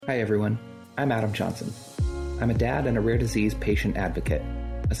Hi everyone, I'm Adam Johnson. I'm a dad and a rare disease patient advocate,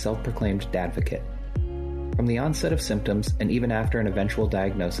 a self-proclaimed dadvocate. From the onset of symptoms and even after an eventual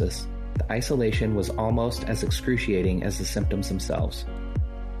diagnosis, the isolation was almost as excruciating as the symptoms themselves.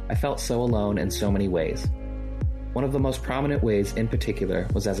 I felt so alone in so many ways. One of the most prominent ways in particular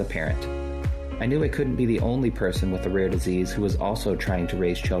was as a parent. I knew I couldn't be the only person with a rare disease who was also trying to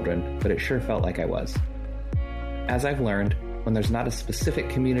raise children, but it sure felt like I was. As I've learned, when there's not a specific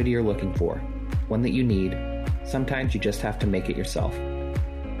community you're looking for, one that you need, sometimes you just have to make it yourself.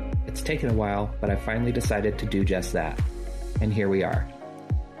 It's taken a while, but I finally decided to do just that. And here we are.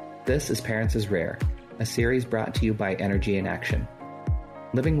 This is Parents is Rare, a series brought to you by Energy in Action.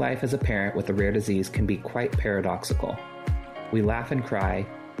 Living life as a parent with a rare disease can be quite paradoxical. We laugh and cry,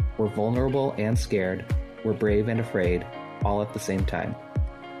 we're vulnerable and scared, we're brave and afraid, all at the same time.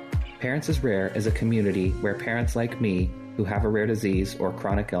 Parents is Rare is a community where parents like me, who have a rare disease or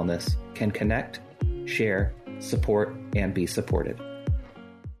chronic illness, can connect, share, support, and be supported.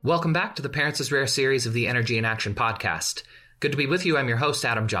 Welcome back to the Parents is Rare series of the Energy in Action podcast. Good to be with you. I'm your host,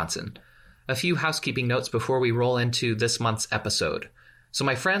 Adam Johnson. A few housekeeping notes before we roll into this month's episode. So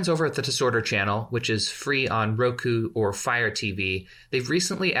my friends over at the Disorder Channel, which is free on Roku or Fire TV, they've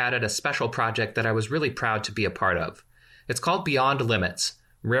recently added a special project that I was really proud to be a part of. It's called Beyond Limits,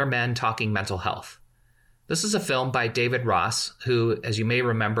 Rare Men Talking Mental Health. This is a film by David Ross, who, as you may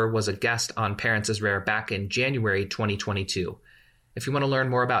remember, was a guest on Parents is Rare back in January 2022. If you want to learn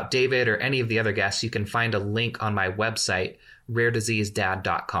more about David or any of the other guests, you can find a link on my website,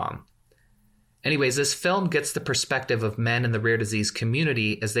 rarediseasedad.com. Anyways, this film gets the perspective of men in the rare disease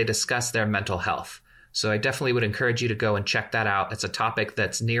community as they discuss their mental health. So I definitely would encourage you to go and check that out. It's a topic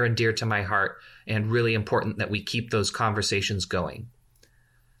that's near and dear to my heart and really important that we keep those conversations going.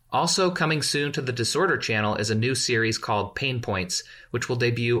 Also coming soon to the Disorder Channel is a new series called Pain Points, which will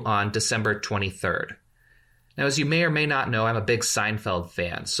debut on December 23rd. Now, as you may or may not know, I'm a big Seinfeld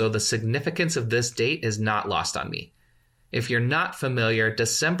fan, so the significance of this date is not lost on me. If you're not familiar,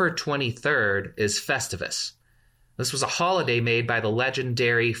 December 23rd is Festivus. This was a holiday made by the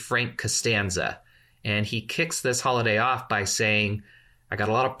legendary Frank Costanza, and he kicks this holiday off by saying, "I got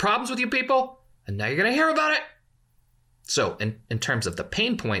a lot of problems with you people, and now you're going to hear about it." So, in terms of the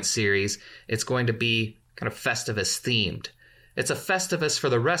Pain Point series, it's going to be kind of Festivus themed. It's a Festivus for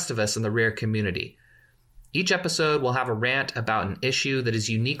the rest of us in the rare community. Each episode will have a rant about an issue that is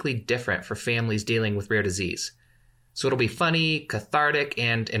uniquely different for families dealing with rare disease. So it'll be funny, cathartic,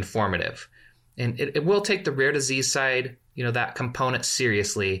 and informative. And it will take the rare disease side, that component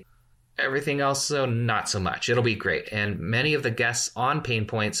seriously. Everything else, though, not so much. It'll be great. And many of the guests on Pain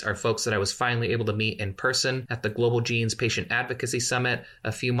Points are folks that I was finally able to meet in person at the Global Genes Patient Advocacy Summit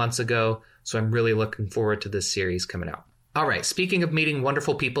a few months ago. So I'm really looking forward to this series coming out. All right, speaking of meeting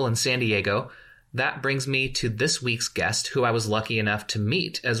wonderful people in San Diego, that brings me to this week's guest, who I was lucky enough to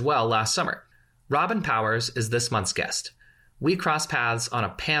meet as well last summer. Robin Powers is this month's guest. We crossed paths on a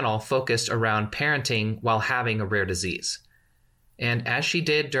panel focused around parenting while having a rare disease. And as she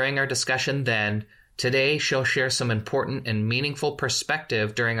did during our discussion then, today she'll share some important and meaningful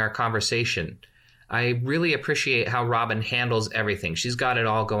perspective during our conversation. I really appreciate how Robin handles everything. She's got it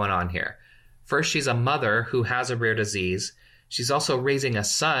all going on here. First, she's a mother who has a rare disease. She's also raising a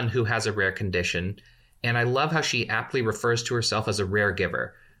son who has a rare condition. And I love how she aptly refers to herself as a rare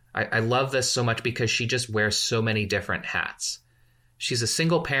giver. I love this so much because she just wears so many different hats. She's a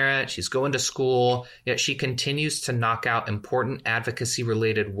single parent, she's going to school, yet she continues to knock out important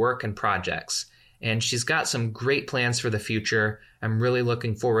advocacy-related work and projects. And she's got some great plans for the future. I'm really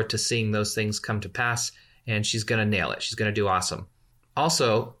looking forward to seeing those things come to pass, and she's going to nail it. She's going to do awesome.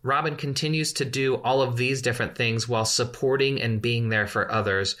 Also, Robin continues to do all of these different things while supporting and being there for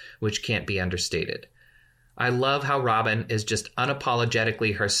others, which can't be understated. I love how Robin is just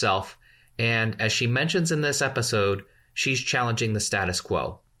unapologetically herself, and as she mentions in this episode, she's challenging the status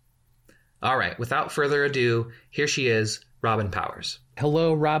quo. All right, without further ado, here she is, Robin Powers.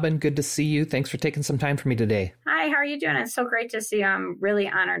 Hello, Robin. Good to see you. Thanks for taking some time for me today. Hi, how are you doing? It's so great to see you. I'm really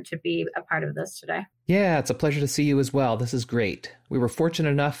honored to be a part of this today. Yeah, it's a pleasure to see you as well. This is great. We were fortunate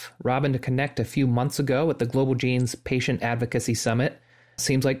enough, Robin, to connect a few months ago at the Global Genes Patient Advocacy Summit.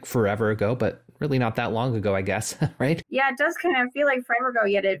 Seems like forever ago, but really not that long ago, I guess, right? Yeah, it does kind of feel like forever ago,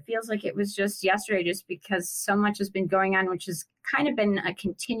 yet it feels like it was just yesterday, just because so much has been going on, which is kind of been a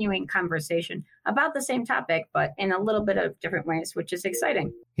continuing conversation about the same topic, but in a little bit of different ways, which is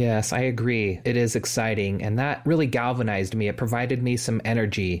exciting. Yes, I agree. It is exciting. And that really galvanized me. It provided me some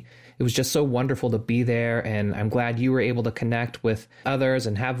energy. It was just so wonderful to be there. And I'm glad you were able to connect with others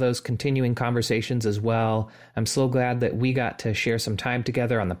and have those continuing conversations as well. I'm so glad that we got to share some time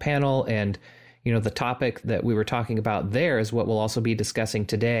together on the panel. And, the topic that we were talking about there is what we'll also be discussing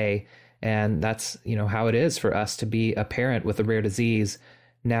today. And that's, how it is for us to be a parent with a rare disease,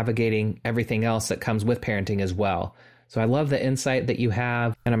 navigating everything else that comes with parenting as well. So I love the insight that you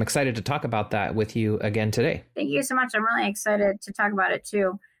have, and I'm excited to talk about that with you again today. Thank you so much. I'm really excited to talk about it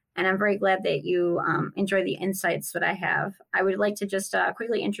too. And I'm very glad that you enjoy the insights that I have. I would like to just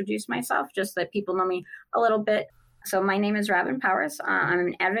quickly introduce myself, just so that people know me a little bit. So my name is Robin Powers. I'm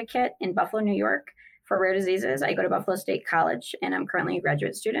an advocate in Buffalo, New York for rare diseases. I go to Buffalo State College, and I'm currently a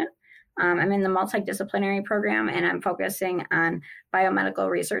graduate student. I'm in the multidisciplinary program, and I'm focusing on biomedical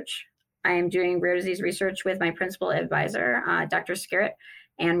research. I am doing rare disease research with my principal advisor, Dr. Scarrett,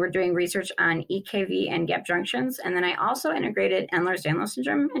 and we're doing research on EKV and gap junctions. And then I also integrated Ehlers-Danlos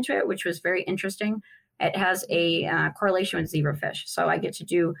syndrome into it, which was very interesting. It has a correlation with zebrafish. So I get to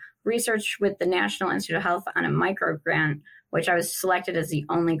do research with the National Institute of Health on a micro grant, which I was selected as the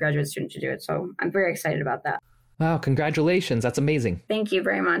only graduate student to do it. So I'm very excited about that. Wow, congratulations. That's amazing. Thank you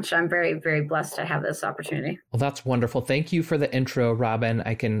very much. I'm very, very blessed to have this opportunity. Well, that's wonderful. Thank you for the intro, Robin.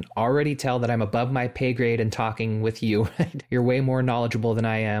 I can already tell that I'm above my pay grade in talking with you. You're way more knowledgeable than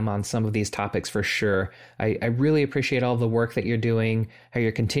I am on some of these topics for sure. I really appreciate all the work that you're doing, how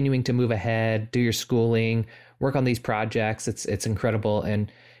you're continuing to move ahead, do your schooling, work on these projects. It's incredible.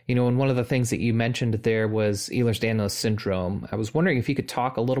 And and one of the things that you mentioned there was Ehlers-Danlos syndrome. I was wondering if you could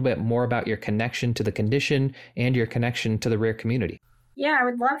talk a little bit more about your connection to the condition and your connection to the rare community. Yeah, I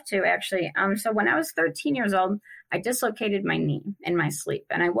would love to, actually. So when I was 13 years old, I dislocated my knee in my sleep.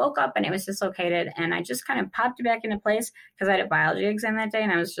 And I woke up and it was dislocated. And I just kind of popped it back into place because I had a biology exam that day.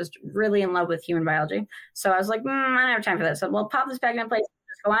 And I was just really in love with human biology. So I was like, I don't have time for that. So we'll pop this back into place,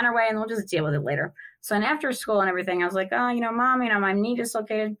 just go on our way, and we'll just deal with it later. So then after school and everything, I was like, Mom, my knee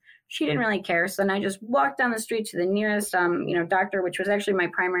dislocated. She didn't really care. So then I just walked down the street to the nearest, doctor, which was actually my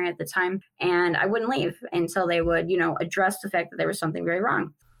primary at the time. And I wouldn't leave until they would, address the fact that there was something very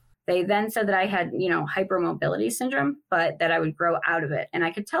wrong. They then said that I had, hypermobility syndrome, but that I would grow out of it. And I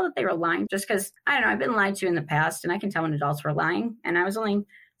could tell that they were lying just because, I've been lied to in the past, and I can tell when adults were lying. And I was only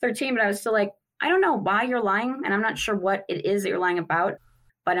 13, but I was still like, I don't know why you're lying. And I'm not sure what it is that you're lying about.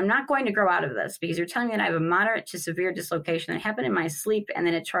 But I'm not going to grow out of this because you're telling me that I have a moderate to severe dislocation that happened in my sleep, and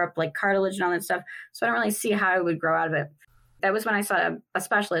then it tore up like cartilage and all that stuff. So I don't really see how I would grow out of it. That was when I saw a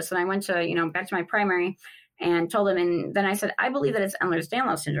specialist, and I went to, back to my primary and told him. And then I said, I believe that it's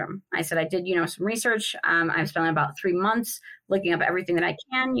Ehlers-Danlos syndrome. I said, I did, some research. I've spent about 3 months looking up everything that I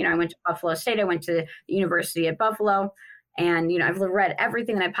can. I went to Buffalo State. I went to the University at Buffalo, and, I've read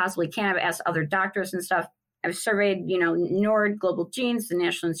everything that I possibly can. I've asked other doctors and stuff. I've surveyed, NORD, Global Genes, the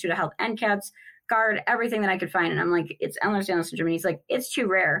National Institute of Health, NCATS, GARD, everything that I could find. And I'm like, it's Ehlers-Danlos syndrome. And he's like, it's too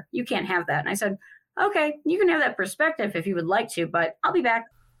rare. You can't have that. And I said, okay, you can have that perspective if you would like to, but I'll be back.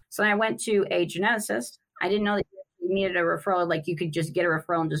 So I went to a geneticist. I didn't know that you needed a referral. Like you could just get a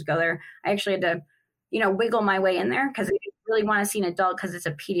referral and just go there. I actually had to, wiggle my way in there because I didn't really want to see an adult because it's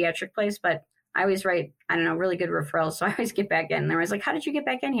a pediatric place. But I always write, really good referrals. So I always get back in. And they was like, how did you get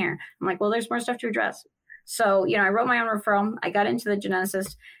back in here? I'm like, well, there's more stuff to address. So, I wrote my own referral. I got into the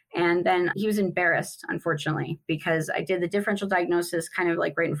geneticist, and then he was embarrassed, unfortunately, because I did the differential diagnosis kind of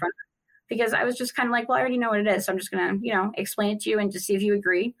like right in front of him, because I was just kind of like, well, I already know what it is. So I'm just going to, explain it to you and to see if you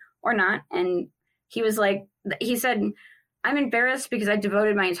agree or not. And he was like, he said, I'm embarrassed because I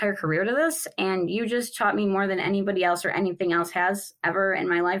devoted my entire career to this, and you just taught me more than anybody else or anything else has ever in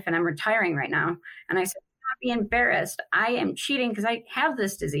my life. And I'm retiring right now. And I said, be embarrassed. I am cheating because I have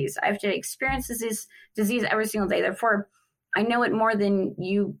this disease. I have to experience this disease every single day. Therefore, I know it more than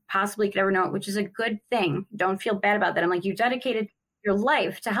you possibly could ever know it, which is a good thing. Don't feel bad about that. I'm like, you dedicated your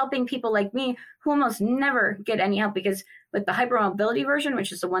life to helping people like me who almost never get any help, because with the hypermobility version,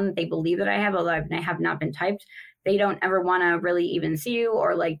 which is the one that they believe that I have, although I have not been typed, they don't ever want to really even see you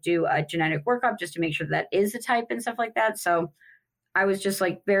or like do a genetic workup just to make sure that is the type and stuff like that. So I was just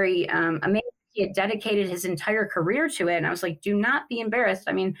like very amazed. He had dedicated his entire career to it. And I was like, do not be embarrassed.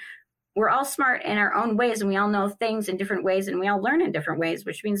 I mean, we're all smart in our own ways, and we all know things in different ways, and we all learn in different ways,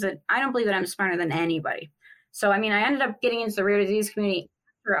 which means that I don't believe that I'm smarter than anybody. So, I ended up getting into the rare disease community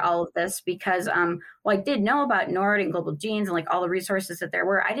after all of this because, I did know about NORD and Global Genes and like all the resources that there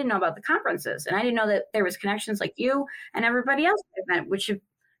were. I didn't know about the conferences, and I didn't know that there was connections like you and everybody else, which have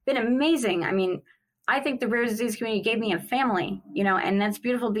been amazing. I think the rare disease community gave me a family, and that's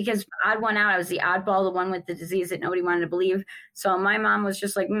beautiful because odd one out, I was the oddball, the one with the disease that nobody wanted to believe. So my mom was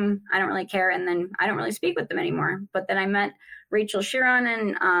just like, I don't really care. And then I don't really speak with them anymore. But then I met Rachel Chiron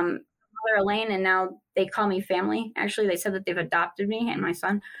and Mother Elaine, and now they call me family. Actually, they said that they've adopted me and my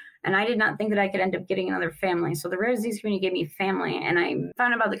son. And I did not think that I could end up getting another family. So the rare disease community gave me family. And I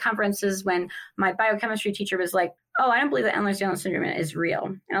found out about the conferences when my biochemistry teacher was like, oh, I don't believe that Ehlers-Danlos syndrome is real.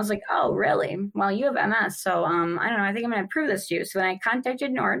 And I was like, oh, really? Well, you have MS. So I don't know. I think I'm going to prove this to you. So then I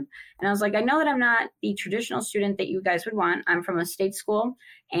contacted NORD and I was like, I know that I'm not the traditional student that you guys would want. I'm from a state school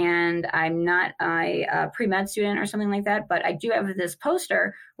and I'm not a pre-med student or something like that. But I do have this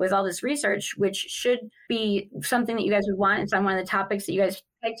poster with all this research, which should be something that you guys would want. It's on one of the topics that you guys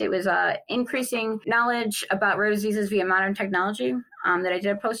picked. It was increasing knowledge about rare diseases via modern technology that I did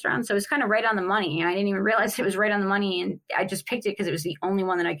a poster on. So it was kind of right on the money. I didn't even realize it was right on the money. And I just picked it because it was the only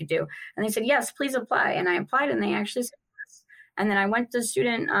one that I could do. And they said, yes, please apply. And I applied and they actually said yes. And then I went to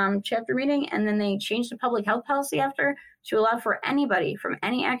student chapter meeting and then they changed the public health policy after to allow for anybody from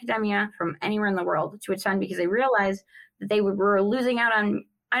any academia from anywhere in the world to attend because they realized that they were losing out on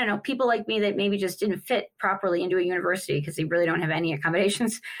people like me that maybe just didn't fit properly into a university because they really don't have any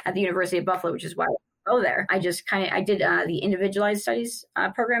accommodations at the University of Buffalo, which is why I go there. I did the individualized studies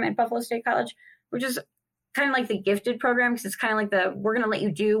program at Buffalo State College, which is kind of like the gifted program because it's kind of like we're going to let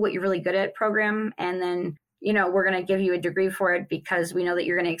you do what you're really good at program. And then, we're going to give you a degree for it because we know that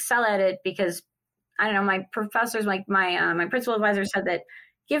you're going to excel at it because my professors, like my principal advisor said that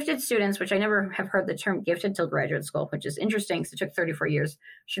gifted students, which I never have heard the term gifted till graduate school, which is interesting because it took 34 years,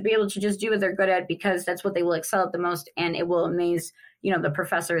 should be able to just do what they're good at because that's what they will excel at the most and it will amaze, the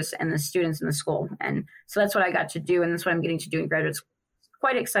professors and the students in the school. And so that's what I got to do and that's what I'm getting to do in graduate school. It's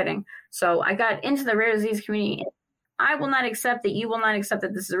quite exciting. So I got into the rare disease community. I will not accept that you will not accept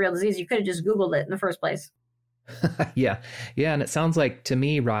that this is a real disease. You could have just Googled it in the first place. Yeah. And it sounds like to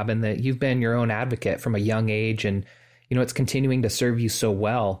me, Robin, that you've been your own advocate from a young age and it's continuing to serve you so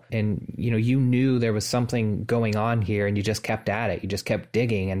well. And, you knew there was something going on here and you just kept at it. You just kept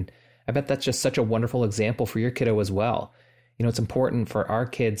digging. And I bet that's just such a wonderful example for your kiddo as well. It's important for our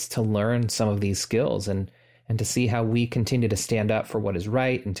kids to learn some of these skills and to see how we continue to stand up for what is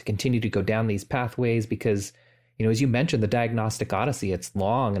right and to continue to go down these pathways because, as you mentioned, the diagnostic odyssey, it's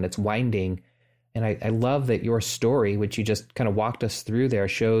long and it's winding. And I love that your story, which you just kind of walked us through there,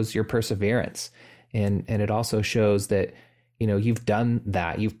 shows your perseverance. And it also shows that, you've done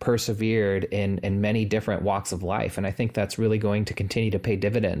that. You've persevered in many different walks of life. And I think that's really going to continue to pay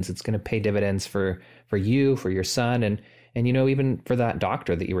dividends. It's going to pay dividends for you, for your son, and even for that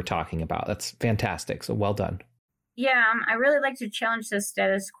doctor that you were talking about. That's fantastic. So well done. Yeah, I really like to challenge the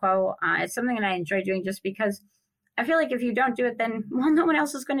status quo. It's something that I enjoy doing just because I feel like if you don't do it, then, no one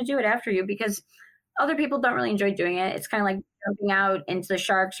else is going to do it after you because other people don't really enjoy doing it. It's kind of like jumping out into the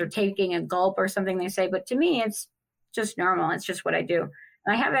sharks or taking a gulp or something they say. But to me, it's just normal. It's just what I do.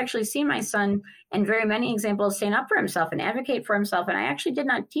 And I have actually seen my son in very many examples stand up for himself and advocate for himself. And I actually did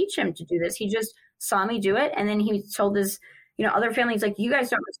not teach him to do this. He just saw me do it. And then he told his, other families, like, you guys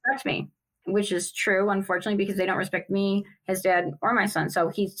don't respect me, which is true, unfortunately, because they don't respect me, his dad, or my son. So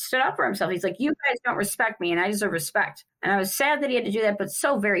he stood up for himself. He's like, you guys don't respect me, and I deserve respect. And I was sad that he had to do that, but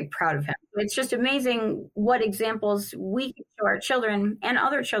so very proud of him. It's just amazing what examples we can show our children and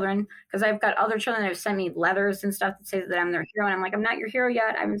other children, because I've got other children that have sent me letters and stuff that say that I'm their hero. And I'm like, I'm not your hero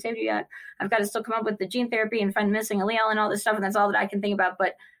yet. I haven't saved you yet. I've got to still come up with the gene therapy and find missing allele and all this stuff. And that's all that I can think about.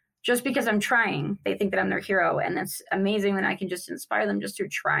 But just because I'm trying, they think that I'm their hero. And that's amazing that I can just inspire them just through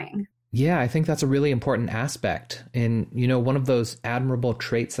trying. Yeah, I think that's a really important aspect. And, one of those admirable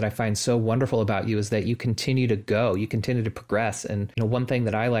traits that I find so wonderful about you is that you continue to go, you continue to progress. And, one thing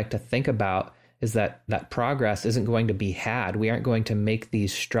that I like to think about is that progress isn't going to be had. We aren't going to make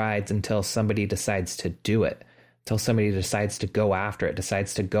these strides until somebody decides to do it, until somebody decides to go after it,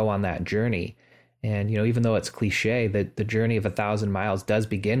 decides to go on that journey. And, even though it's cliche, that the journey of 1,000 miles does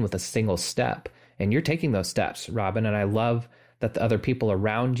begin with a single step. And you're taking those steps, Robin. And I love that the other people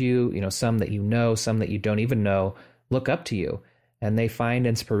around you, some that some that you don't even know, look up to you and they find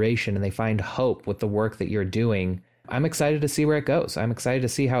inspiration and they find hope with the work that you're doing. I'm excited to see where it goes. I'm excited to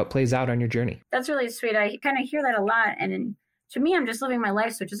see how it plays out on your journey. That's really sweet. I kind of hear that a lot. And to me, I'm just living my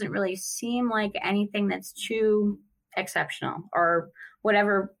life. So it doesn't really seem like anything that's too exceptional or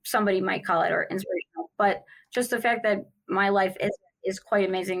whatever somebody might call it or inspirational. But just the fact that my life is quite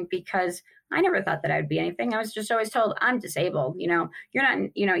amazing because I never thought that I would be anything. I was just always told I'm disabled. You're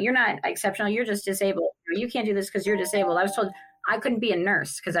not exceptional. You're just disabled. You can't do this because you're disabled. I was told I couldn't be a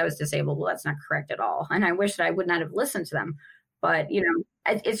nurse because I was disabled. Well, that's not correct at all. And I wish that I would not have listened to them. But,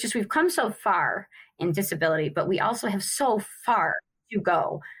 it's just, we've come so far in disability, but we also have so far to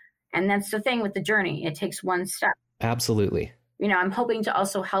go. And that's the thing with the journey. It takes one step. Absolutely. I'm hoping to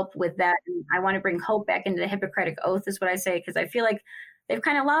also help with that. And I want to bring hope back into the Hippocratic Oath is what I say, because I feel like they've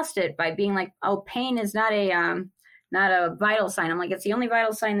kind of lost it by being like, oh, pain is not a vital sign. I'm like, it's the only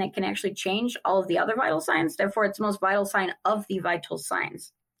vital sign that can actually change all of the other vital signs. Therefore, it's the most vital sign of the vital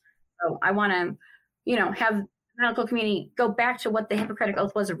signs. So I want to, have the medical community go back to what the Hippocratic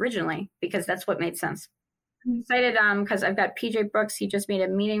Oath was originally, because that's what made sense. I'm excited because I've got PJ Brooks. He just made a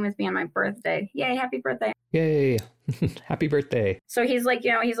meeting with me on my birthday. Yay, happy birthday. Yay. Happy birthday. So he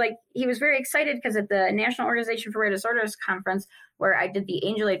was very excited because at the National Organization for Rare Disorders conference where I did the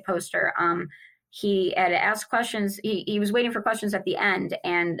Angel Aid poster, he had asked questions. He was waiting for questions at the end.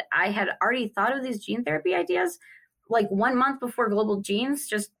 And I had already thought of these gene therapy ideas like 1 month before Global Genes,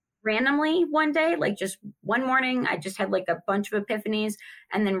 just randomly one day, like just one morning. I just had like a bunch of epiphanies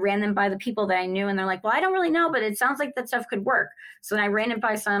and then ran them by the people that I knew. And they're like, well, I don't really know, but it sounds like that stuff could work. So then I ran it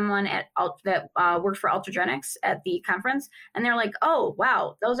by someone that worked for Ultragenics at the conference. And they're like, oh,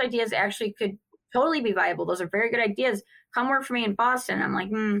 wow, those ideas actually could totally be viable. Those are very good ideas. Come work for me in Boston. I'm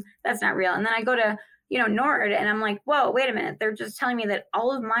like, that's not real. And then I go to, NORD and I'm like, whoa, wait a minute. They're just telling me that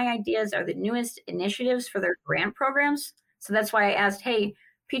all of my ideas are the newest initiatives for their grant programs. So that's why I asked, hey,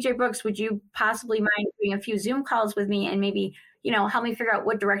 PJ Brooks, would you possibly mind doing a few Zoom calls with me and maybe, help me figure out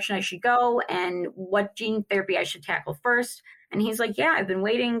what direction I should go and what gene therapy I should tackle first? And he's like, yeah, I've been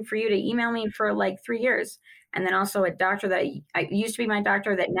waiting for you to email me for like 3 years. And then also a doctor that I used to be my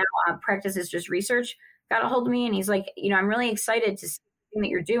doctor that now practices just research got a hold of me. And he's like, I'm really excited to see everything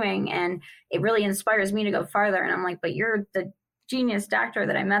that you're doing. And it really inspires me to go farther. And I'm like, but you're the genius doctor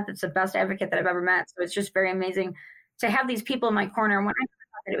that I met. That's the best advocate that I've ever met. So it's just very amazing to have these people in my corner. When I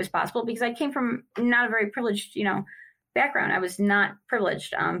thought that it was possible, because I came from not a very privileged, background. I was not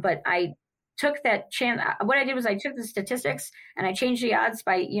privileged. But I took that chance. What I did was I took the statistics and I changed the odds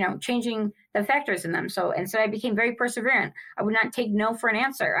by, changing the factors in them. So I became very perseverant. I would not take no for an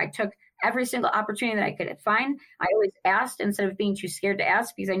answer. I took every single opportunity that I could find. I always asked instead of being too scared to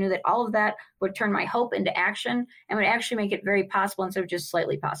ask, because I knew that all of that would turn my hope into action and would actually make it very possible instead of just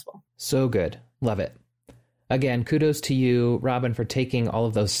slightly possible. So good. Love it. Again, kudos to you, Robin, for taking all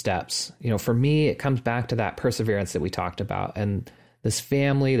of those steps. For me, it comes back to that perseverance that we talked about and this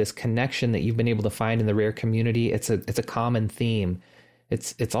family, this connection that you've been able to find in the rare community. It's a common theme.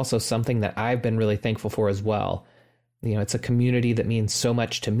 It's also something that I've been really thankful for as well. It's a community that means so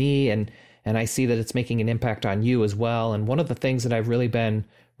much to me, and I see that it's making an impact on you as well. And one of the things that I've really been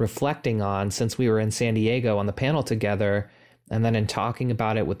reflecting on since we were in San Diego on the panel together, and then in talking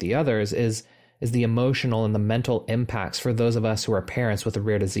about it with the others, is the emotional and the mental impacts for those of us who are parents with a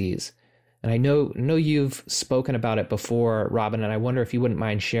rare disease. And I know you've spoken about it before, Robin, and I wonder if you wouldn't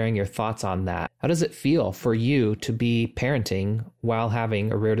mind sharing your thoughts on that. How does it feel for you to be parenting while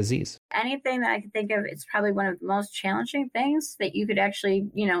having a rare disease? Anything that I could think of, it's probably one of the most challenging things that you could actually,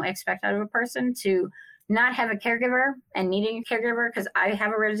 expect out of a person, to not have a caregiver and needing a caregiver, because I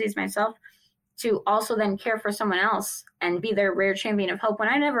have a rare disease myself, to also then care for someone else and be their rare champion of hope. When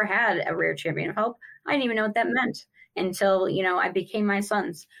I never had a rare champion of hope, I didn't even know what that meant until, I became my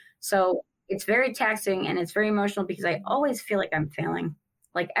son's. So it's very taxing and it's very emotional, because I always feel like I'm failing.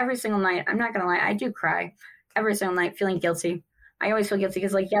 Like every single night, I'm not going to lie, I do cry every single night feeling guilty. I always feel guilty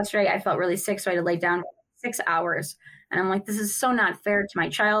because like yesterday I felt really sick, so I had to lay down 6 hours. And I'm like, this is so not fair to my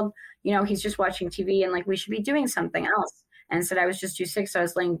child. He's just watching TV and like we should be doing something else. And instead I was just too sick, so I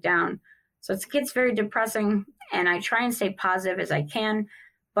was laying down. So it gets very depressing, and I try and stay positive as I can.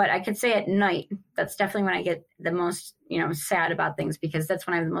 But I could say at night, that's definitely when I get the most, sad about things, because that's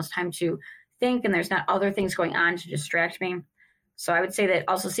when I have the most time to think and there's not other things going on to distract me. So I would say that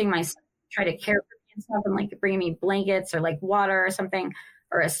also seeing my son try to care for me and stuff, and like bringing me blankets or like water or something,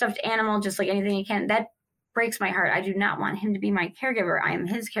 or a stuffed animal, just like anything he can, that breaks my heart. I do not want him to be my caregiver. I am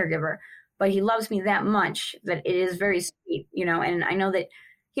his caregiver, but he loves me that much that it is very sweet, and I know that,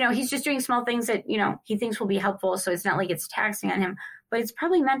 he's just doing small things that, he thinks will be helpful. So it's not like it's taxing on him, but it's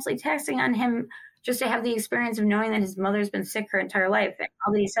probably mentally taxing on him just to have the experience of knowing that his mother's been sick her entire life. And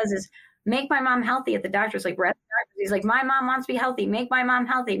all that he says is, make my mom healthy. At the doctor's like, we're at the doctor's. He's like, my mom wants to be healthy. Make my mom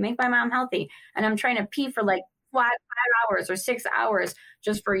healthy. Make my mom healthy. And I'm trying to pee for like 5 hours or 6 hours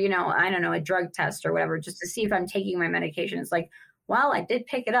just for, I don't know, a drug test or whatever, just to see if I'm taking my medication. It's like, well, I did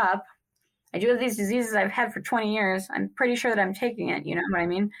pick it up. I do have these diseases I've had for 20 years. I'm pretty sure that I'm taking it. You know what I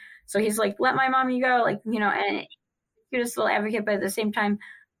mean? So he's like, let my mommy go. Like, and cutest little advocate. But at the same time,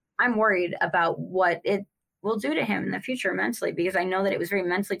 I'm worried about what it will do to him in the future mentally, because I know that it was very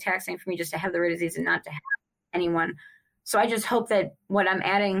mentally taxing for me just to have the rare disease and not to have anyone So I just hope that what I'm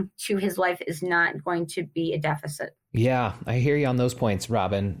adding to his life is not going to be a deficit. Yeah, I hear you on those points,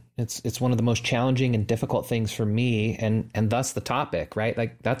 Robin. It's one of the most challenging and difficult things for me, and thus the topic, right?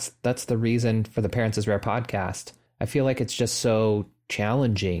 Like that's the reason for the Parents is Rare podcast. I feel like it's just so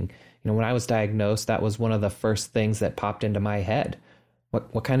challenging. When I was diagnosed, that was one of the first things that popped into my head.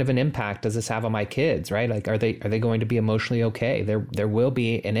 What kind of an impact does this have on my kids, right? Like, are they going to be emotionally okay? There will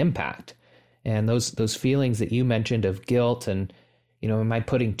be an impact. And those feelings that you mentioned of guilt and, am I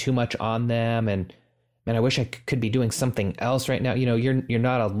putting too much on them? And man, I wish I could be doing something else right now. You're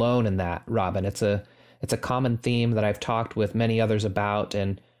not alone in that, Robin. It's a common theme that I've talked with many others about.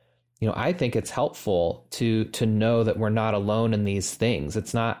 And, I think it's helpful to know that we're not alone in these things.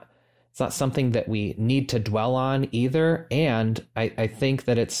 It's not something that we need to dwell on either. And I think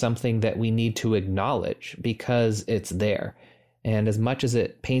that it's something that we need to acknowledge because it's there. And as much as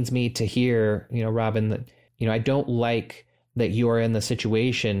it pains me to hear, Robin, that, I don't like that you're in the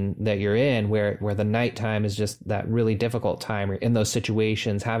situation that you're in where the nighttime is just that really difficult time, or in those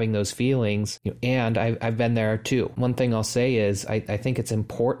situations, having those feelings. And I've been there too. One thing I'll say is I think it's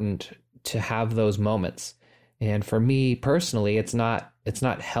important to have those moments. And for me personally, it's not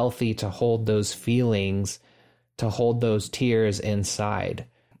healthy to hold those feelings, to hold those tears inside.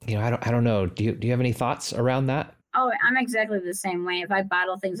 I don't know. Do you have any thoughts around that? Oh, I'm exactly the same way. If I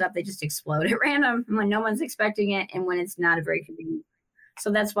bottle things up, they just explode at random when no one's expecting it and when it's not a very convenient.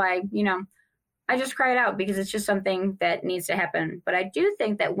 So that's why, I just cry it out because it's just something that needs to happen. But I do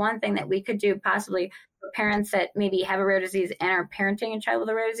think that one thing that we could do possibly for parents that maybe have a rare disease and are parenting a child with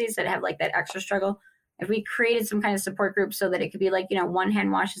a rare disease that have like that extra struggle, if we created some kind of support group so that it could be like, one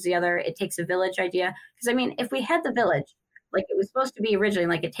hand washes the other, it takes a village idea. Because if we had the village, like it was supposed to be originally,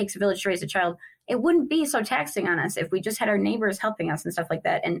 like it takes a village to raise a child, it wouldn't be so taxing on us if we just had our neighbors helping us and stuff like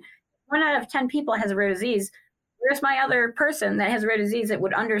that. And 1 out of 10 people has a rare disease. Where's my other person that has a rare disease that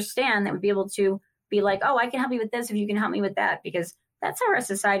would understand, that would be able to be like, oh, I can help you with this if you can help me with that, because that's how our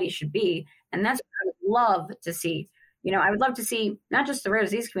society should be. And that's what I would love to see. I would love to see not just the rare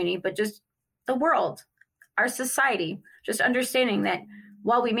disease community, but just the world, our society, just understanding that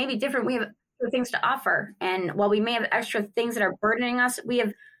while we may be different, we have things to offer. And while we may have extra things that are burdening us, we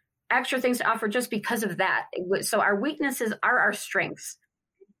have extra things to offer just because of that. So our weaknesses are our strengths.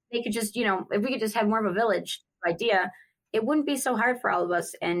 They could just, if we could just have more of a village idea, it wouldn't be so hard for all of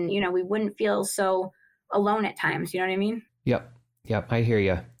us. And, we wouldn't feel so alone at times. You know what I mean? Yep. I hear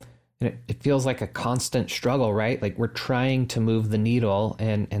you. And it feels like a constant struggle, right? Like we're trying to move the needle,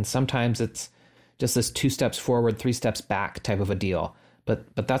 and sometimes it's just this 2 steps forward, 3 steps back type of a deal.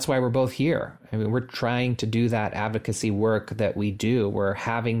 But that's why we're both here. We're trying to do that advocacy work that we do. We're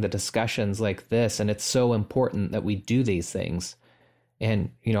having the discussions like this, and it's so important that we do these things.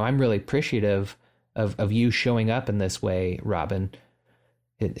 And, I'm really appreciative of you showing up in this way, Robin.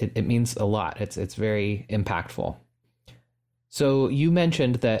 It means a lot. It's very impactful. So you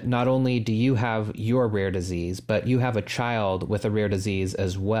mentioned that not only do you have your rare disease, but you have a child with a rare disease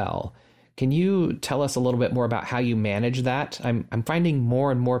as well. Can you tell us a little bit more about how you manage that? I'm finding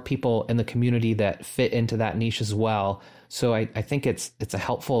more and more people in the community that fit into that niche as well. So I think it's a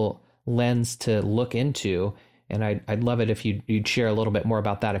helpful lens to look into, and I'd love it if you'd share a little bit more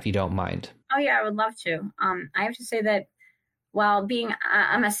about that if you don't mind. Oh yeah, I would love to. I have to say that while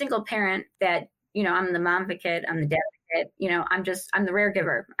I'm a single parent, that I'm the mom advocate, I'm the dad advocate. I'm the rare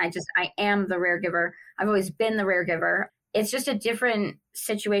giver. I am the rare giver. I've always been the rare giver. It's just a different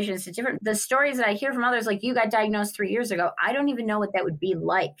situation. The stories that I hear from others, like you got diagnosed 3 years ago, I don't even know what that would be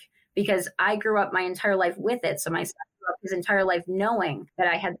like, because I grew up my entire life with it. So my son grew up his entire life knowing that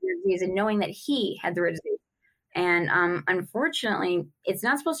I had the rare disease and knowing that he had the rare disease. And unfortunately, it's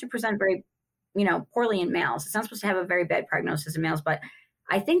not supposed to present very, poorly in males. It's not supposed to have a very bad prognosis in males, but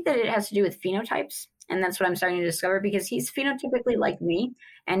I think that it has to do with phenotypes. And that's what I'm starting to discover, because he's phenotypically like me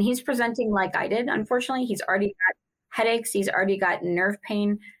and he's presenting like I did. Unfortunately, he's already got headaches. He's already got nerve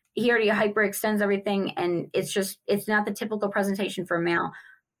pain. He already hyperextends everything. And it's not the typical presentation for a male,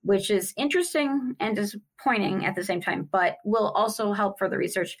 which is interesting and disappointing at the same time, but will also help further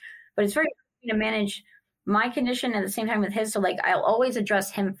research. But it's very easy to manage my condition at the same time with his. So I'll always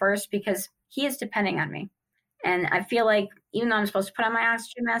address him first because he is depending on me. And I feel like even though I'm supposed to put on my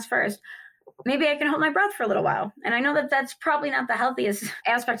oxygen mask first, maybe I can hold my breath for a little while. And I know that that's probably not the healthiest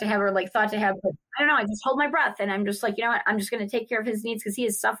aspect to have or thought to have, but I don't know. I just hold my breath and I'm just like, you know what? I'm just going to take care of his needs because he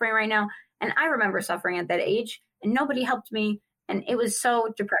is suffering right now. And I remember suffering at that age and nobody helped me. And it was so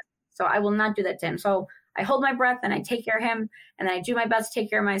depressing. So I will not do that to him. So I hold my breath and I take care of him and then I do my best to take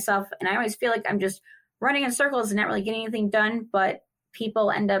care of myself. And I always feel like I'm just running in circles and not really getting anything done, but people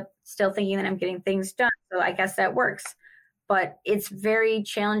end up still thinking that I'm getting things done. So I guess that works. but it's very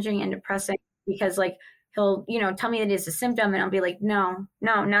challenging and depressing because like he'll, tell me that it's a symptom and I'll be like, no,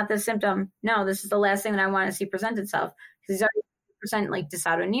 not the symptom. No, this is the last thing that I want to see present itself because he's already 50% like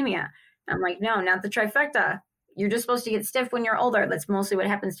dysautonomia. I'm like, no, not the trifecta. You're just supposed to get stiff when you're older. That's mostly what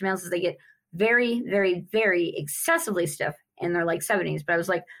happens to males is they get very, very, very excessively stiff in their like 70s. But I was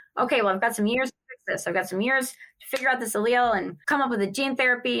like, okay, well, I've got some years to fix this. I've got some years to figure out this allele and come up with a gene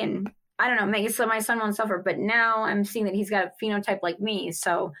therapy and I don't know, make it so my son won't suffer. But now I'm seeing that he's got a phenotype like me.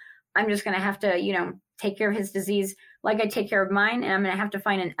 So I'm just going to have to, take care of his disease like I take care of mine. And I'm going to have to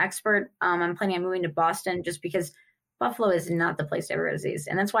find an expert. I'm planning on moving to Boston just because Buffalo is not the place to have rare disease.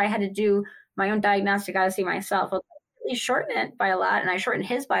 And that's why I had to do my own diagnostic odyssey myself. I'll really shorten it by a lot. And I shortened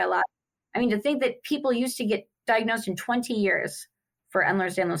his by a lot. I mean, to think that people used to get diagnosed in 20 years for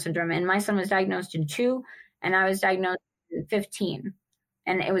Ehlers-Danlos syndrome. And my son was diagnosed in 2 and I was diagnosed in 15.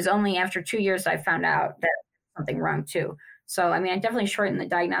 And it was only after 2 years I found out that something wrong too. So, I mean, I definitely shortened the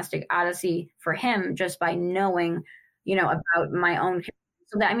diagnostic odyssey for him just by knowing, about my own.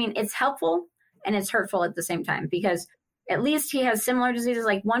 So that, I mean, it's helpful and it's hurtful at the same time because at least he has similar diseases.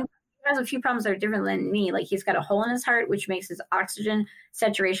 Like he has a few problems that are different than me. Like he's got a hole in his heart, which makes his oxygen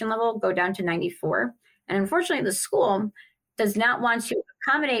saturation level go down to 94. And unfortunately, the school does not want to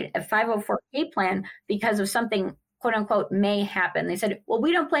accommodate a 504(k) plan because of something quote unquote may happen. They said, well,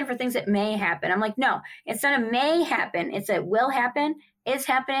 we don't plan for things that may happen. I'm like, no, it's not a may happen. It's a will happen. It's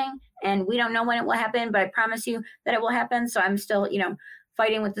happening. And we don't know when it will happen, but I promise you that it will happen. So I'm still,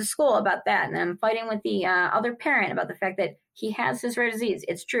 fighting with the school about that. And I'm fighting with the other parent about the fact that he has this rare disease.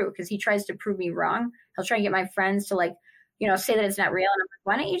 It's true because he tries to prove me wrong. He'll try and get my friends to say that it's not real. And I'm like,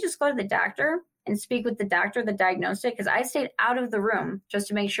 why don't you just go to the doctor and speak with the doctor that diagnosed it? Because I stayed out of the room just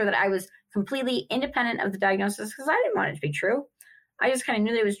to make sure that I was completely independent of the diagnosis because I didn't want it to be true. I just kind of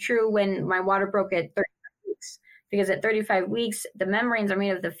knew that it was true when my water broke at 35 weeks because at 35 weeks, the membranes are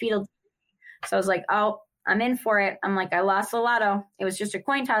made of the fetal. So I was like, oh, I'm in for it. I'm like, I lost the lotto. It was just a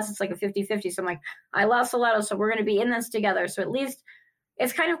coin toss. It's like a 50-50. So I'm like, I lost the lotto. So we're going to be in this together. So at least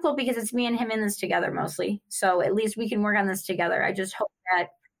it's kind of cool because it's me and him in this together mostly. So at least we can work on this together. I just hope that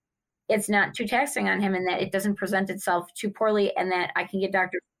it's not too taxing on him and that it doesn't present itself too poorly and that I can get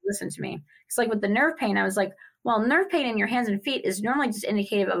doctors to listen to me. It's like with the nerve pain, I was like, well, nerve pain in your hands and feet is normally just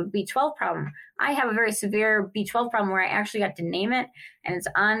indicative of a B12 problem. I have a very severe B12 problem where I actually got to name it and it's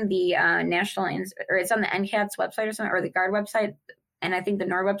on the it's on the NCATS website or something, or the GARD website. And I think the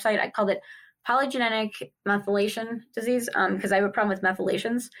NOR website, I called it polygenic methylation disease because I have a problem with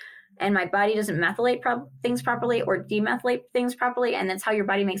methylations. And my body doesn't methylate things properly or demethylate things properly. And that's how your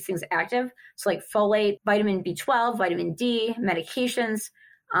body makes things active. So like folate, vitamin B12, vitamin D, medications.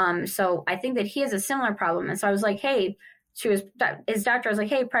 So I think that he has a similar problem. And so I was like, hey, to his doctor, I was like,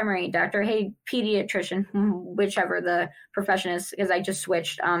 hey, primary doctor, hey, pediatrician, whichever the profession is, because I just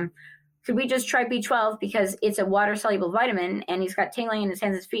switched. Could we just try B12 because it's a water-soluble vitamin and he's got tingling in his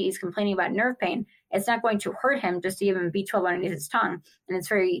hands and feet. He's complaining about nerve pain. It's not going to hurt him just to give him B12 underneath his tongue. And it's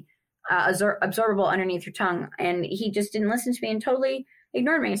very absorbable underneath your tongue. And he just didn't listen to me and totally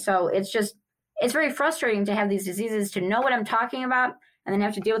ignored me. So it's very frustrating to have these diseases, to know what I'm talking about, and then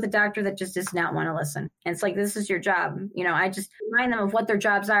have to deal with a doctor that just does not want to listen. And it's like, this is your job. I just remind them of what their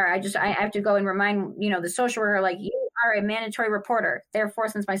jobs are. I have to go and remind, the social worker, like, you are a mandatory reporter. Therefore,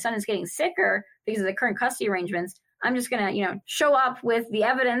 since my son is getting sicker because of the current custody arrangements, I'm just going to, show up with the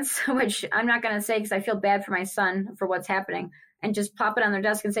evidence, which I'm not going to say because I feel bad for my son for what's happening, and just plop it on their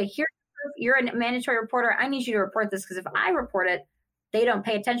desk and say, here, you're a mandatory reporter. I need you to report this because if I report it, they don't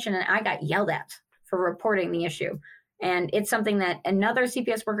pay attention. And I got yelled at for reporting the issue. And it's something that another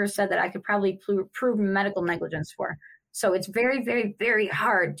CPS worker said that I could probably prove medical negligence for. So it's very, very, very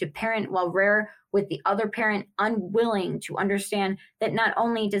hard to parent while rare with the other parent unwilling to understand that not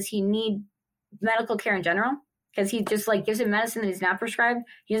only does he need medical care in general, because he just gives him medicine that he's not prescribed.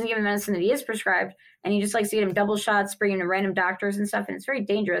 He doesn't give him medicine that he is prescribed. And he just likes to get him double shots, bring him to random doctors and stuff. And it's very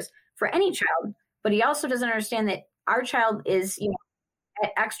dangerous for any child. But he also doesn't understand that our child is,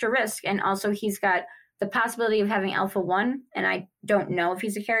 at extra risk. And also he's got the possibility of having alpha-1. And I don't know if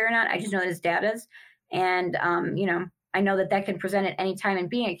he's a carrier or not. I just know that his dad is. And, I know that can present at any time. And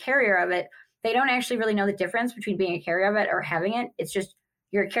being a carrier of it, they don't actually really know the difference between being a carrier of it or having it. It's just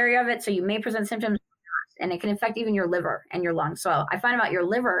you're a carrier of it. So you may present symptoms and it can affect even your liver and your lungs. So I found out your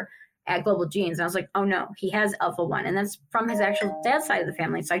liver at Global Genes. And I was like, oh no, he has alpha-1. And that's from his actual dad's side of the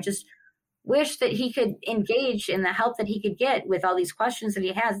family. So I just wish that he could engage in the help that he could get with all these questions that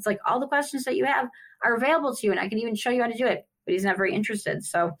he has. It's like all the questions that you have are available to you. And I can even show you how to do it, but he's not very interested.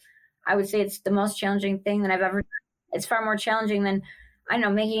 So I would say it's the most challenging thing that I've ever done. It's far more challenging than I don't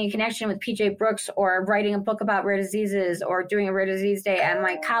know, making a connection with PJ Brooks or writing a book about rare diseases or doing a rare disease day at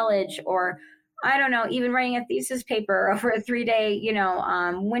my college, or I don't know, even writing a thesis paper over a 3-day,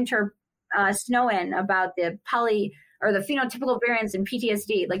 winter snow-in about the the phenotypical variants in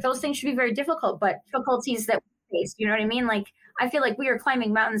PTSD. Like those things should be very difficult, but difficulties that we face, you know what I mean? Like I feel like we are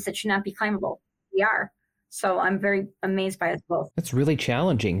climbing mountains that should not be climbable. We are. So I'm very amazed by us both. That's really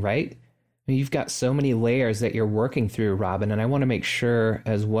challenging, right? I mean, you've got so many layers that you're working through, Robin, and I want to make sure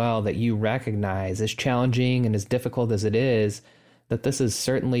as well that you recognize, as challenging and as difficult as it is, that this is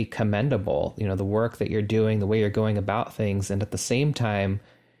certainly commendable, the work that you're doing, the way you're going about things. And at the same time,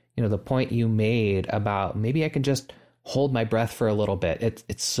 the point you made about maybe I can just hold my breath for a little bit.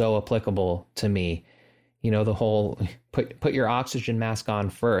 It's so applicable to me. The whole put your oxygen mask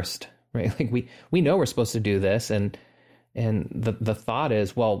on first, right? Like we know we're supposed to do this, and the thought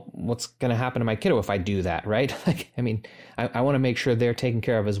is, well, what's going to happen to my kiddo if I do that, right? Like, I mean, I want to make sure they're taken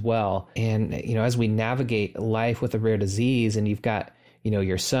care of as well. And, as we navigate life with a rare disease, and you've got,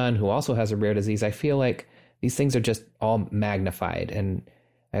 your son who also has a rare disease, I feel like these things are just all magnified. And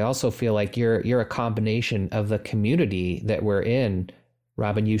I also feel like you're a combination of the community that we're in.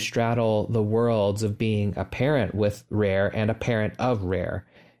 Robin, you straddle the worlds of being a parent with rare and a parent of rare.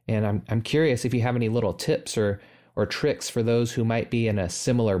 And I'm curious if you have any little tips or tricks for those who might be in a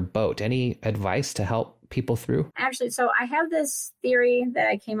similar boat. Any advice to help people through? Actually, so I have this theory that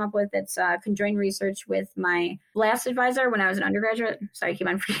I came up with that's conjoined research with my last advisor when I was an undergraduate. Sorry, I keep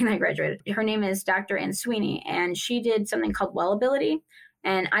on forgetting I graduated. Her name is Dr. Ann Sweeney, and she did something called wellability.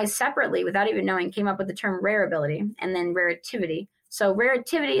 And I separately, without even knowing, came up with the term rareability and then rareativity. So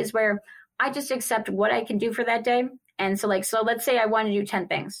rareativity is where I just accept what I can do for that day. And so let's say I want to do 10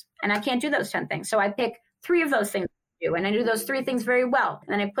 things and I can't do those 10 things. So I pick 3 of those things to do, and I do those 3 things very well.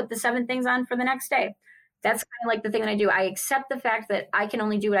 And then I put the 7 things on for the next day. That's kind of like the thing that I do. I accept the fact that I can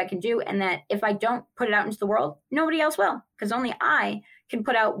only do what I can do, and that if I don't put it out into the world, nobody else will, because only I can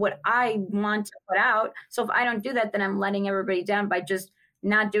put out what I want to put out. So if I don't do that, then I'm letting everybody down by just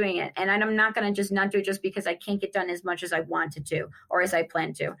not doing it. And I'm not going to just not do it just because I can't get done as much as I want to or as I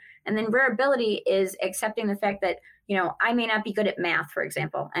plan to. And then rareability is accepting the fact that, I may not be good at math, for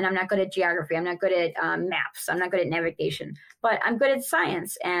example, and I'm not good at geography. I'm not good at maps. I'm not good at navigation, but I'm good at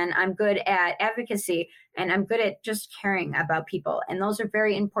science, and I'm good at advocacy, and I'm good at just caring about people. And those are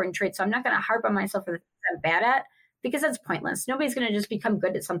very important traits. So I'm not going to harp on myself for the things I'm bad at, because that's pointless. Nobody's going to just become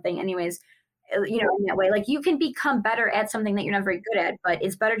good at something anyways. In that way, like you can become better at something that you're not very good at, but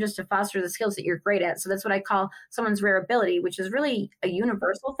it's better just to foster the skills that you're great at. So that's what I call someone's rareability, which is really a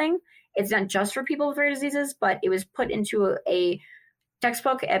universal thing. It's not just for people with rare diseases, but it was put into a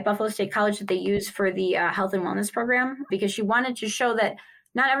textbook at Buffalo State College that they use for the health and wellness program, because she wanted to show that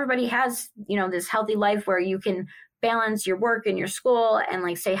not everybody has, this healthy life where you can balance your work and your school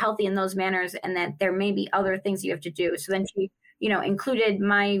and stay healthy in those manners, and that there may be other things you have to do. So then she included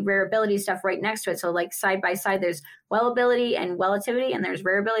my rareability stuff right next to it. So side by side, there's wellability and wellativity, and there's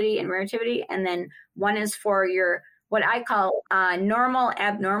rareability and rareativity. And then one is for your, what I call normal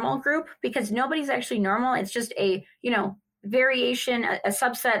abnormal group, because nobody's actually normal. It's just a, variation, a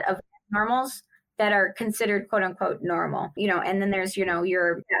subset of normals that are considered quote unquote normal, and then there's, so I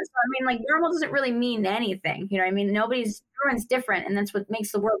mean, normal doesn't really mean anything, everyone's different. And that's what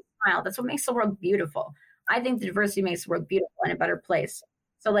makes the world smile. That's what makes the world beautiful. I think the diversity makes the world beautiful and a better place.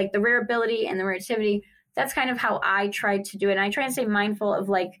 So the rareability and the rareativity, that's kind of how I try to do it. And I try and stay mindful of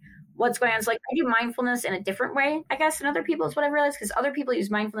what's going on. It's I do mindfulness in a different way, I guess, than other people is what I realized, because other people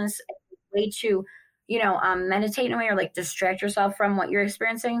use mindfulness as a way to, meditate in a way, or distract yourself from what you're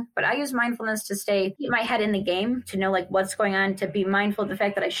experiencing. But I use mindfulness to keep my head in the game, to know what's going on, to be mindful of the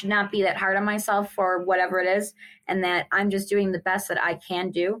fact that I should not be that hard on myself for whatever it is, and that I'm just doing the best that I can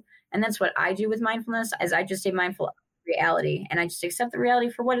do. And that's what I do with mindfulness, is I just stay mindful of reality, and I just accept the reality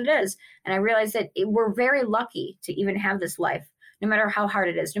for what it is. And I realize that we're very lucky to even have this life, no matter how hard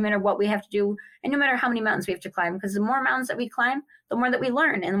it is, no matter what we have to do, and no matter how many mountains we have to climb, because the more mountains that we climb, the more that we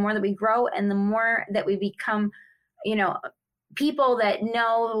learn, and the more that we grow, and the more that we become, people that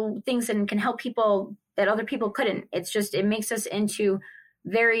know things and can help people that other people couldn't. It makes us into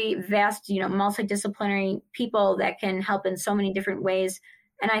very vast, multidisciplinary people that can help in so many different ways.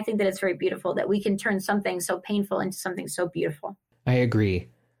 And I think that it's very beautiful that we can turn something so painful into something so beautiful. I agree.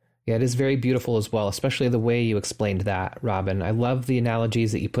 Yeah, it is very beautiful as well, especially the way you explained that, Robin. I love the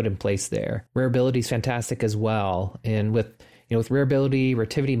analogies that you put in place there. Rareability is fantastic as well. And with rareability,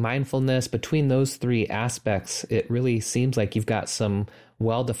 rareativity, mindfulness, between those 3 aspects, it really seems like you've got some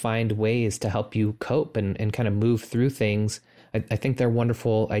well-defined ways to help you cope and kind of move through things I think they're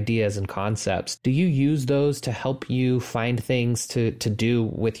wonderful ideas and concepts. Do you use those to help you find things to do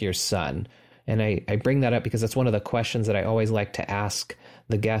with your son? And I bring that up because that's one of the questions that I always like to ask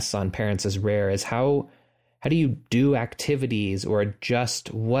the guests on Parents is Rare is how do you do activities or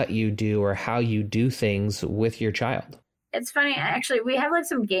adjust what you do or how you do things with your child? It's funny, actually, we have like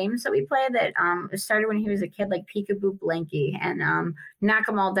some games that we play that started when he was a kid, like Peekaboo Blanky and Knock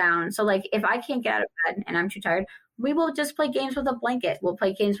 'em All Down. So like if I can't get out of bed and I'm too tired, we will just play games with a blanket. We'll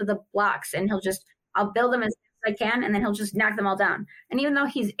play games with the blocks and I'll build them as fast as I can and then he'll just knock them all down. And even though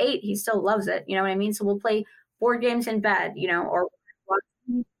he's 8, he still loves it. You know what I mean? So we'll play board games in bed, or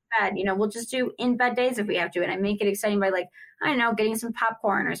bed, we'll just do in bed days if we have to. And I make it exciting by like, I don't know, getting some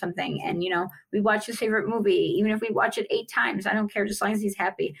popcorn or something. And, we watch his favorite movie, even if we watch it 8 times, I don't care, just as long as he's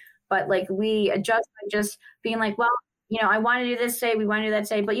happy. But like we adjust by just being like, well, I want to do this day. We want to do that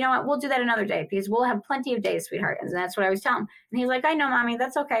day. But you know what? We'll do that another day because we'll have plenty of days, sweetheart. And that's what I was telling him. And he's like, I know, mommy,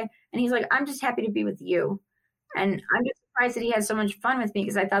 that's okay. And he's like, I'm just happy to be with you. And I'm just surprised that he has so much fun with me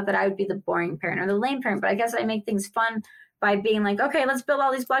because I thought that I would be the boring parent or the lame parent. But I guess I make things fun by being like, okay, let's build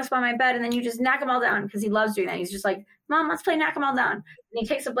all these blocks by my bed. And then you just knock them all down because he loves doing that. He's just like, Mom, let's play knock them all down. And he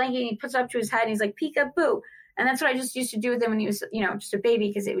takes a blanket and he puts it up to his head and he's like, peekaboo. And that's what I just used to do with him when he was, just a baby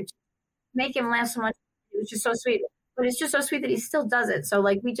because it would make him laugh so much. It was just so sweet. But it's just so sweet that he still does it. So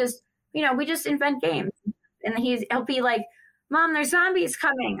like we just invent games. And he'll be like, Mom, there's zombies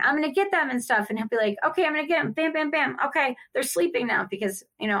coming. I'm going to get them and stuff. And he'll be like, okay, I'm going to get them. Bam, bam, bam. Okay, they're sleeping now because,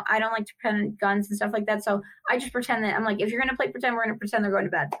 I don't like to pretend guns and stuff like that. So I just pretend that I'm like, if you're going to play pretend, we're going to pretend they're going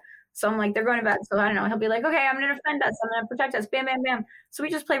to bed. So I'm like, they're going to bed. So I don't know. He'll be like, okay, I'm going to defend us. I'm going to protect us. Bam, bam, bam. So we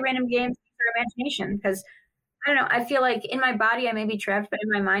just play random games with our imagination because I don't know. I feel like in my body, I may be trapped, but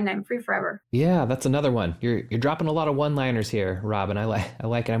in my mind, I'm free forever. Yeah, that's another one. You're dropping a lot of one-liners here, Robin. I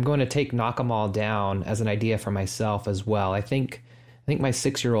like it. I'm going to take Knock 'em All Down as an idea for myself as well. I think my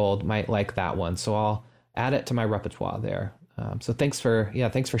 6-year-old might like that one, so I'll add it to my repertoire there. So thanks for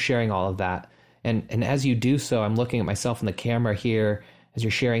sharing all of that. And as you do so, I'm looking at myself in the camera here as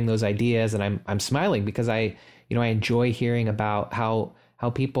you're sharing those ideas, and I'm smiling because I enjoy hearing about how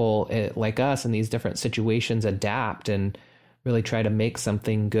people like us in these different situations adapt and really try to make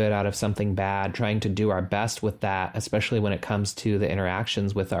something good out of something bad, trying to do our best with that, especially when it comes to the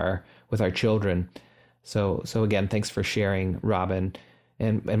interactions with our children. So again, thanks for sharing, Robin.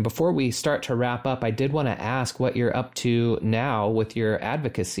 And before we start to wrap up, I did want to ask what you're up to now with your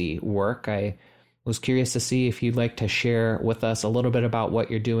advocacy work. I was curious to see if you'd like to share with us a little bit about what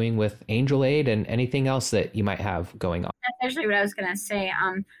you're doing with Angel Aid and anything else that you might have going on. That's actually what I was going to say.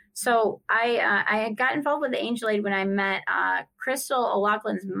 So I got involved with the Angel Aid when I met Crystal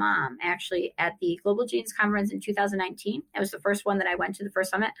O'Loughlin's mom, actually, at the Global Genes Conference in 2019. It was the first one that I went to, the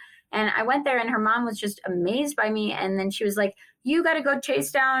first summit. And I went there and her mom was just amazed by me. And then she was like, you got to go chase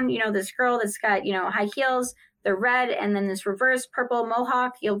down, this girl that's got, high heels, they're red, and then this reverse purple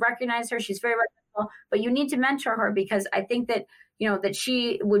mohawk. You'll recognize her. She's very recognizable, but you need to mentor her because I think that, that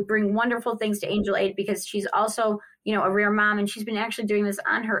she would bring wonderful things to Angel Aid because she's also, a rare mom and she's been actually doing this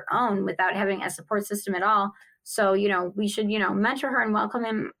on her own without having a support system at all. So, we should, mentor her and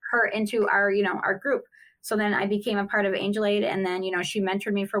welcome her into our, our group. So then I became a part of Angel Aid and then, she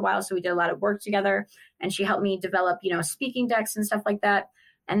mentored me for a while. So we did a lot of work together and she helped me develop, speaking decks and stuff like that.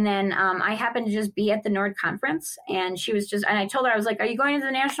 And then I happened to just be at the NORD conference and she was and I told her, I was like, are you going to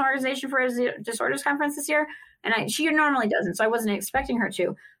the National Organization for Disorders conference this year? And she normally doesn't. So I wasn't expecting her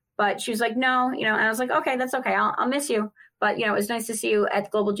to, but she was like, no, and I was like, okay, that's okay. I'll miss you. But, it was nice to see you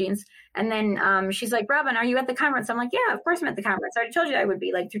at Global Genes. And then she's like, Robin, are you at the conference? I'm like, yeah, of course I'm at the conference. I already told you I would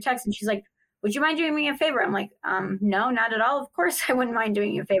be like through text. And she's like, would you mind doing me a favor? I'm like, no, not at all. Of course I wouldn't mind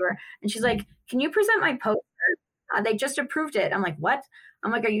doing you a favor. And she's like, can you present my poster? They just approved it. I'm like, what?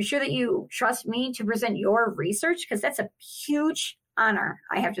 I'm like, are you sure that you trust me to present your research? Because that's a huge honor,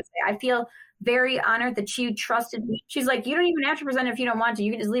 I have to say. I feel very honored that she trusted me. She's like, you don't even have to present it if you don't want to.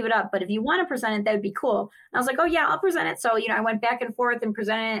 You can just leave it up. But if you want to present it, that would be cool. And I was like, oh, yeah, I'll present it. So, I went back and forth and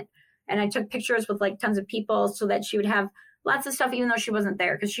presented it. And I took pictures with like tons of people so that she would have lots of stuff, even though she wasn't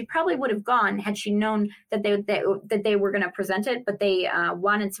there, because she probably would have gone had she known that they were going to present it, but they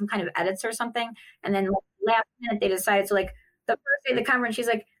wanted some kind of edits or something. And then last minute they decided. So like the first day of the conference, she's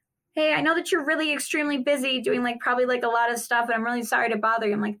like, hey, I know that you're really extremely busy doing probably a lot of stuff, and I'm really sorry to bother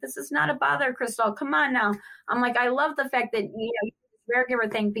you. I'm like, this is not a bother, Crystal. Come on now. I'm like, I love the fact that, rare giver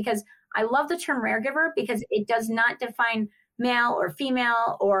thing, because I love the term rare giver because it does not define male or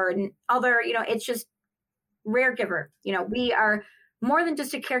female or other, it's just rare giver. We are more than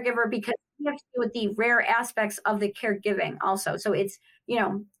just a caregiver because we have to do with the rare aspects of the caregiving also. So it's,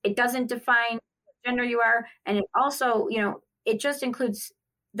 it doesn't define what gender you are. And it also, it just includes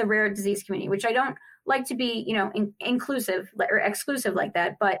the rare disease community, which I don't like to be, inclusive or exclusive like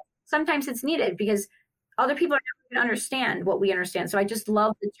that. But sometimes it's needed because other people are not going to understand what we understand. So I just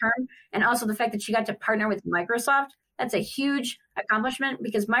love the term. And also the fact that she got to partner with Microsoft. That's a huge accomplishment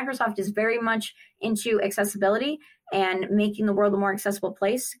because Microsoft is very much into accessibility and making the world a more accessible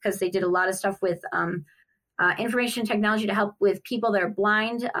place, because they did a lot of stuff with information technology to help with people that are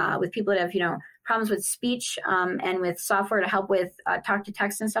blind, with people that have, problems with speech, and with software to help with talk to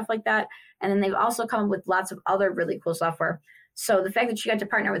text and stuff like that. And then they've also come up with lots of other really cool software. So the fact that she got to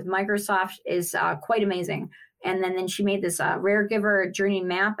partner with Microsoft is quite amazing. And then she made this Rare Giver journey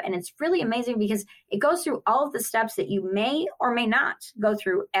map. And it's really amazing because it goes through all of the steps that you may or may not go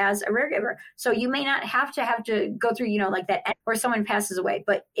through as a Rare Giver. So you may not have to go through, like that where someone passes away.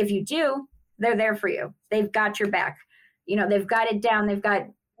 But if you do, they're there for you. They've got your back. They've got it down. They've got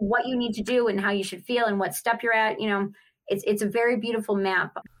what you need to do and how you should feel and what step you're at. It's a very beautiful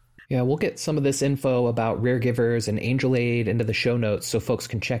map. Yeah, we'll get some of this info about Rare Givers and Angel Aid into the show notes so folks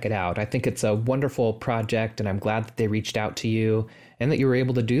can check it out. I think it's a wonderful project, and I'm glad that they reached out to you and that you were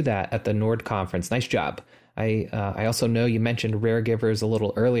able to do that at the Nord conference. Nice job. I also know you mentioned Rare Givers a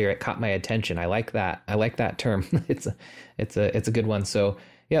little earlier. It caught my attention. I like that. I like that term. It's a good one. So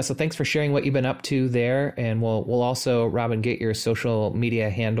yeah, so thanks for sharing what you've been up to there, and we'll also, Robin, get your social media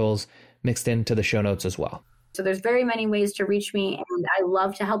handles mixed into the show notes as well. So there's very many ways to reach me, and I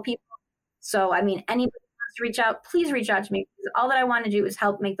love to help people. So, anybody who wants to reach out, please reach out to me, because all that I want to do is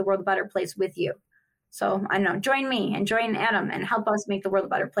help make the world a better place with you. So, join me and join Adam and help us make the world a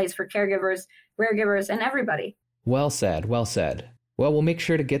better place for caregivers, Rare Givers, and everybody. Well said. Well said. Well, we'll make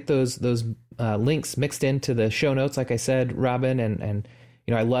sure to get those links mixed into the show notes, like I said, Robin, and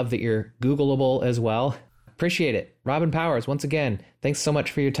I love that you're Googleable as well. Appreciate it. Robin Powers, once again, thanks so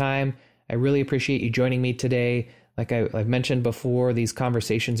much for your time. I really appreciate you joining me today. Like I've mentioned before, these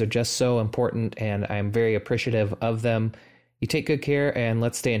conversations are just so important, and I'm very appreciative of them. You take good care, and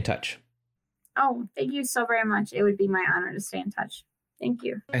let's stay in touch. Oh, thank you so very much. It would be my honor to stay in touch. Thank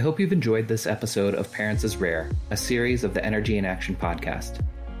you. I hope you've enjoyed this episode of Parents is Rare, a series of the Energy in Action podcast.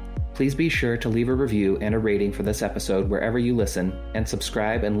 Please be sure to leave a review and a rating for this episode wherever you listen, and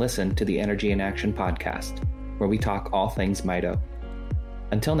subscribe and listen to the Energy in Action podcast, where we talk all things Mito.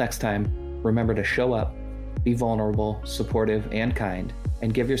 Until next time, remember to show up, be vulnerable, supportive, and kind,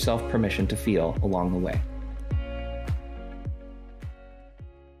 and give yourself permission to feel along the way.